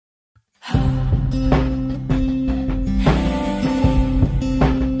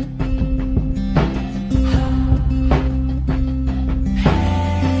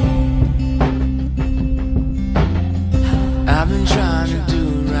I've been trying to do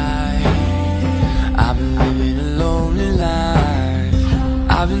right. I've been living a lonely life.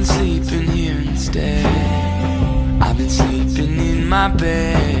 I've been sleeping here instead. I've been sleeping in my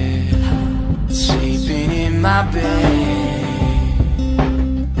bed. Sleeping in my bed.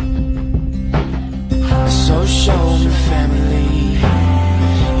 So show me family.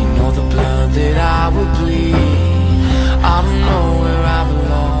 You know the blood that I will bleed.